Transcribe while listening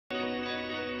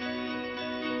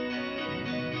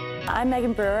I'm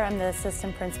Megan Brewer. I'm the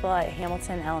assistant principal at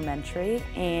Hamilton Elementary,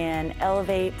 and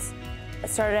Elevate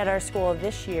started at our school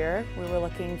this year. We were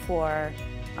looking for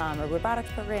a robotics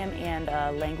program and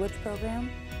a language program.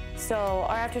 So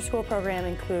our after-school program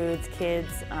includes kids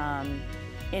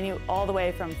all the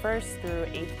way from 1st through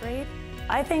 8th grade.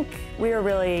 I think we were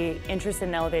really interested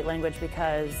in Elevate Language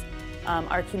because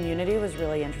our community was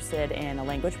really interested in a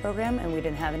language program, and we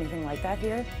didn't have anything like that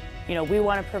here. We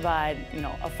want to provide,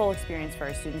 a full experience for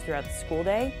our students throughout the school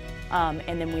day,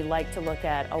 and then we like to look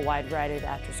at a wide variety of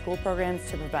after-school programs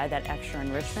to provide that extra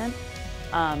enrichment,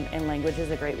 and language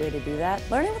is a great way to do that.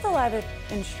 Learning with a live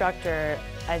instructor,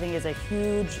 I think, is a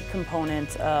huge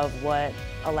component of what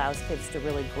allows kids to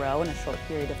really grow in a short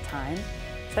period of time.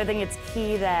 So I think it's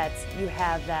key that you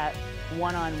have that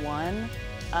one-on-one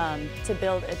to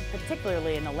build,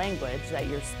 particularly in the language that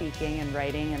you're speaking and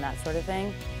writing and that sort of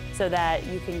thing, so that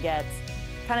you can get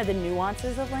kind of the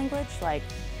nuances of language, like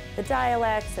the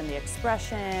dialects and the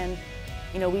expression.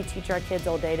 We teach our kids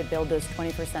all day to build those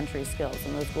 21st century skills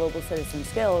and those global citizen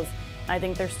skills. And I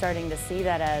think they're starting to see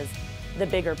that as the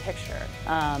bigger picture.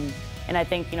 And I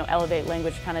think, Elevate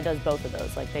Language kind of does both of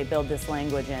those. Like, they build this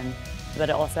language in, but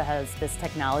it also has this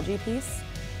technology piece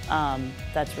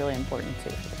that's really important too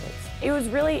for the kids. It was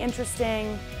really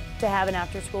interesting to have an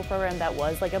after-school program that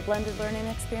was like a blended learning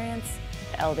experience.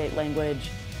 Elevate Language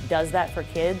does that for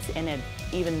kids in an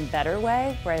even better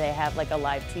way, where they have like a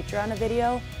live teacher on a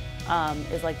video,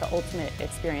 is like the ultimate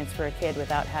experience for a kid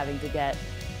without having to get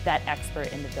that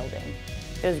expert in the building.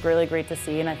 It was really great to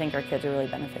see, and I think our kids are really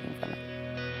benefiting from it.